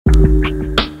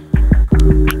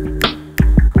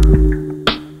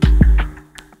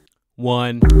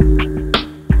One.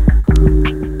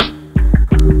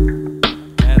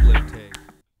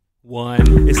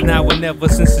 One. It's now or never,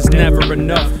 since it's never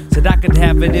enough. Said I could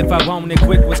have it if I want it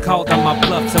quick, was called on my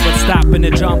bluff. So it's stopping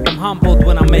the jump, I'm humbled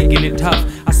when I'm making it tough.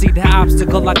 I see the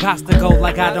obstacle, I got to go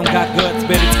like I don't got guts.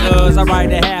 But it's cause I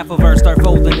write a half a verse, start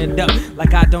folding it up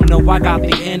like I don't know I got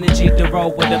the energy to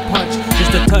roll with a punch.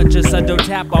 Just a touch, a subtle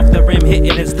tap off the rim,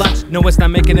 hitting its lunch. No, it's not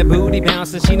making a booty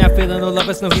bounce, and she not feeling no love,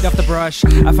 it's no heat off the brush.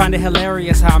 I find it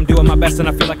hilarious how I'm doing my best and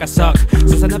I feel like I suck.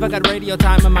 Since I never got radio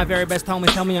time and my very best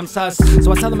homies tell me I'm sus.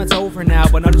 So I tell them it's over now,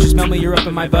 but now that you smell me, you're up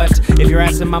in my butt. If you're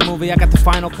asking my movie, I got the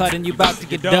final cut and you about to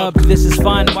get dubbed. This is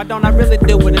fun, why don't I really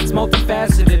do it? It's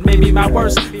multifaceted. Maybe my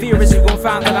worst fear is you gon'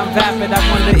 find that I'm vapid.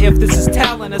 I wonder if this is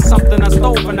talent or something I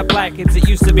stole from the black kids. It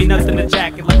used to be nothing to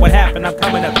jacket. Look what happened, I'm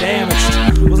coming up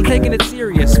damaged. Wasn't taking it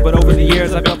serious, but over the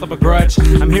years I built up a grudge.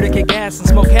 I'm here to kick ass and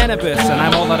smoke cannabis, and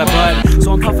I'm all out of bud.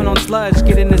 So I'm puffing on sludge,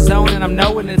 get in the zone and I'm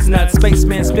knowing it's nuts.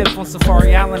 Spaceman spiff on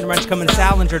Safari Island, wrench coming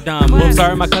Salinger dumb. Well, I'm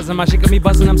sorry my cousin, my shit got me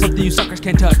buzzing, I'm something you suckers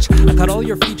can't touch. I cut all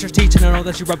your features teaching, I know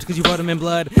that you rubbed cause you wrote them in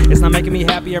blood. It's not making me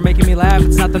happy or making me laugh,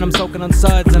 it's not that I'm soaking on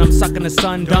suds and I'm sucking the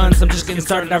sun done. So I'm just getting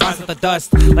started, I rise with the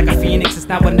dust like a phoenix. It's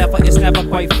now or never, it's never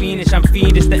quite fiendish. I'm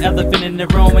fiendish, the elephant in the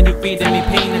room and you feeding me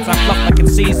peanuts. I fluff like in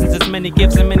seasons, it's many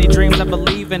gifts and many dreams I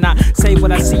believe in. I say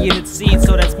what I see and it's seed,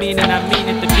 so that's meaning I mean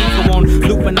it. The beat go on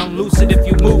loop and I'm lucid, if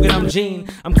you move it I'm Gene.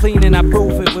 I'm clean and I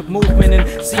prove it with movement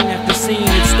and scene after scene.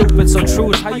 It's stupid, so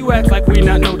true, it's how you act like we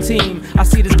not no team. I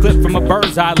see this clip from a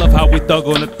bird's eye, love how we thug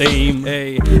on the theme.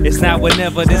 Hey, it's now or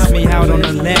never, this me out on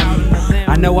a limb.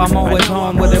 I know I'm always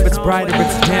on, whether it's bright or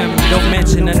it's dim. Don't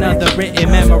mention another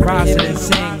written, memorize it and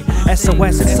sing.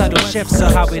 SOS and subtle shifts, so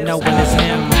how we know when it's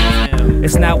him.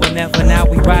 It's now or never, now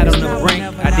we ride on the brink.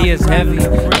 Ideas heavy,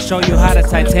 I show you how the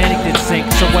Titanic did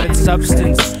sink. So what it's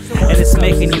substance, and it's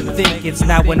making you think. It's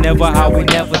now or never, how we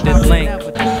never did link.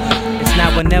 It's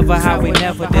now or never, how we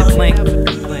never did link.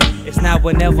 It's now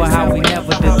or never, how we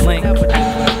never did link.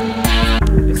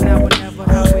 It's now or never,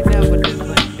 how we never did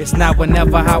link. It's now or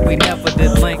never, how we never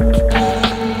did link.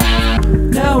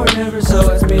 Now or never, so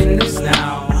it's meaning it's